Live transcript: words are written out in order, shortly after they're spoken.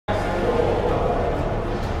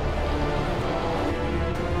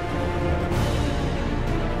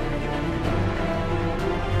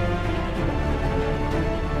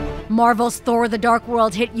Marvel's Thor: The Dark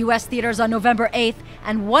World hit US theaters on November 8th,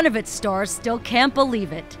 and one of its stars still can't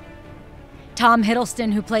believe it. Tom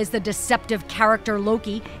Hiddleston, who plays the deceptive character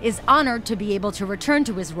Loki, is honored to be able to return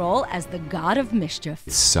to his role as the God of Mischief.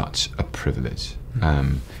 It's such a privilege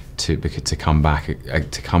to come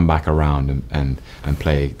back around and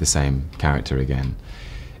play the same character again,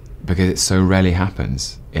 because it so rarely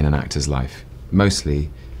happens in an actor's life. Mostly,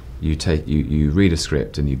 you read a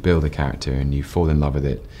script and you build a character and you fall in love with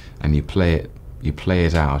it and you play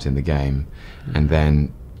it out in the game, and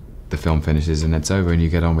then the film finishes and it's over and you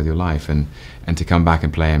get on with your life. And to come back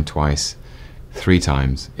and play him twice, 3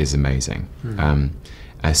 times is amazing.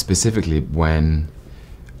 Specifically when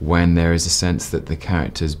there is a sense that the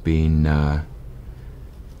character's been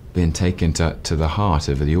taken to the heart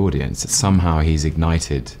of the audience, that somehow he's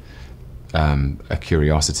ignited a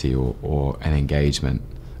curiosity or an engagement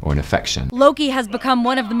or an affection. Loki has become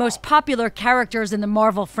one of the most popular characters in the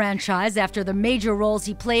Marvel franchise after the major roles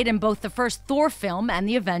he played in both the first Thor film and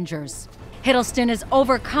the Avengers. Hiddleston is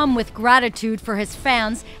overcome with gratitude for his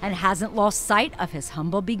fans and hasn't lost sight of his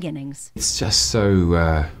humble beginnings. It's just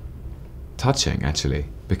so touching, actually,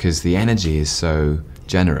 because the energy is so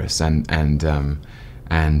generous and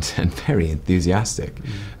very enthusiastic.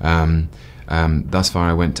 Thus far,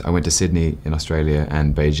 I went to Sydney in Australia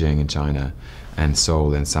and Beijing in China and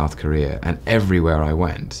Seoul in South Korea, and everywhere I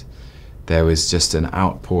went, there was just an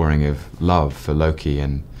outpouring of love for Loki,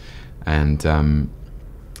 and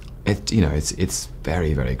it's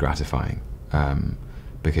very, very gratifying,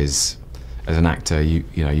 because as an actor,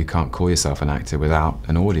 you can't call yourself an actor without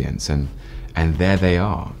an audience, and there they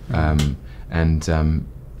are. I'm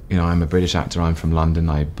a British actor. I'm from London.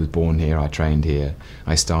 I was born here. I trained here.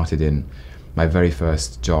 I started in my very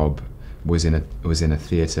first job was in a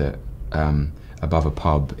theatre above a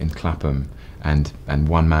pub in Clapham, and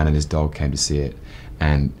one man and his dog came to see it,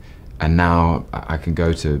 and now I can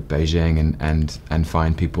go to Beijing and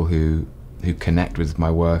find people who connect with my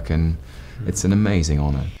work, and it's an amazing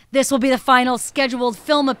honor. This will be the final scheduled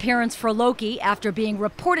film appearance for Loki after being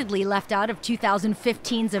reportedly left out of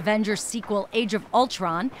 2015's Avengers sequel Age of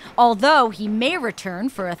Ultron, although he may return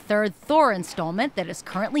for a 3rd Thor installment that is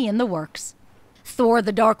currently in the works. Thor: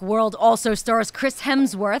 The Dark World also stars Chris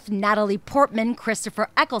Hemsworth, Natalie Portman, Christopher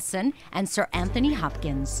Eccleston, and Sir Anthony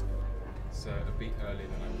Hopkins. It's a bit earlier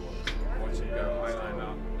than I was. Watching go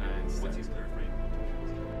eyeliner and